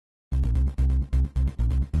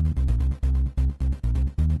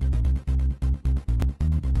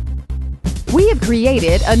We have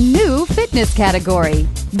created a new fitness category.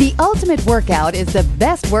 The Ultimate Workout is the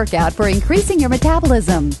best workout for increasing your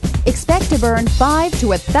metabolism. Expect to burn 5 to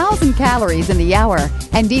 1,000 calories in the hour.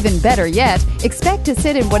 And even better yet, expect to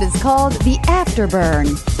sit in what is called the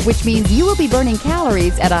afterburn, which means you will be burning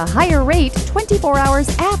calories at a higher rate 24 hours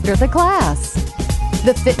after the class.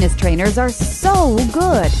 The fitness trainers are so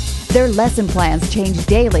good. Their lesson plans change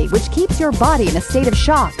daily, which keeps your body in a state of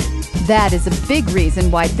shock. That is a big reason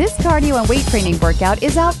why this cardio and weight training workout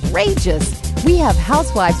is outrageous. We have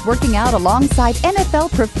housewives working out alongside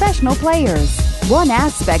NFL professional players. One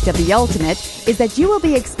aspect of the Ultimate is that you will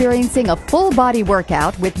be experiencing a full-body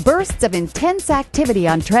workout with bursts of intense activity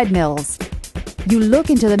on treadmills. You look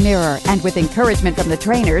into the mirror, and with encouragement from the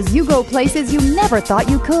trainers, you go places you never thought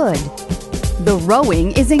you could. The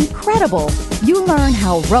rowing is incredible. You learn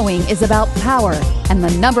how rowing is about power and the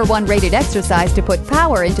 #1 rated exercise to put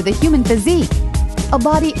power into the human physique. A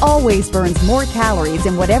body always burns more calories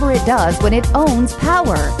in whatever it does when it owns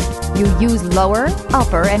power. You use lower,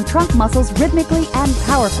 upper, and trunk muscles rhythmically and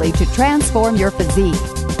powerfully to transform your physique.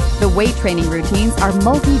 The weight training routines are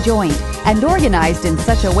multi-joint and organized in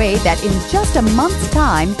such a way that in just a month's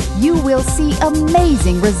time, you will see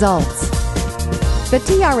amazing results. The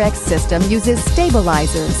TRX system uses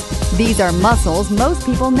stabilizers. These are muscles most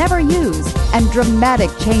people never use, and dramatic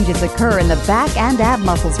changes occur in the back and ab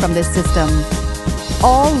muscles from this system.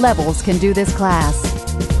 All levels can do this class.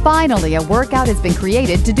 Finally, a workout has been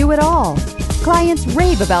created to do it all. Clients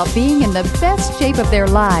rave about being in the best shape of their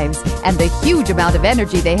lives and the huge amount of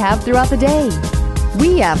energy they have throughout the day.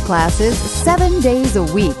 We have classes 7 days a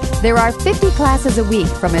week. There are 50 classes a week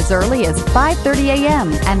from as early as 5:30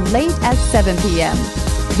 a.m. and late as 7 p.m.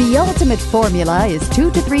 The ultimate formula is 2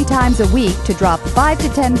 to 3 times a week to drop 5 to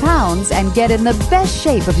 10 pounds and get in the best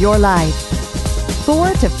shape of your life.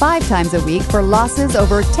 4 to 5 times a week for losses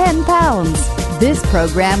over 10 pounds. This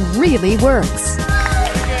program really works.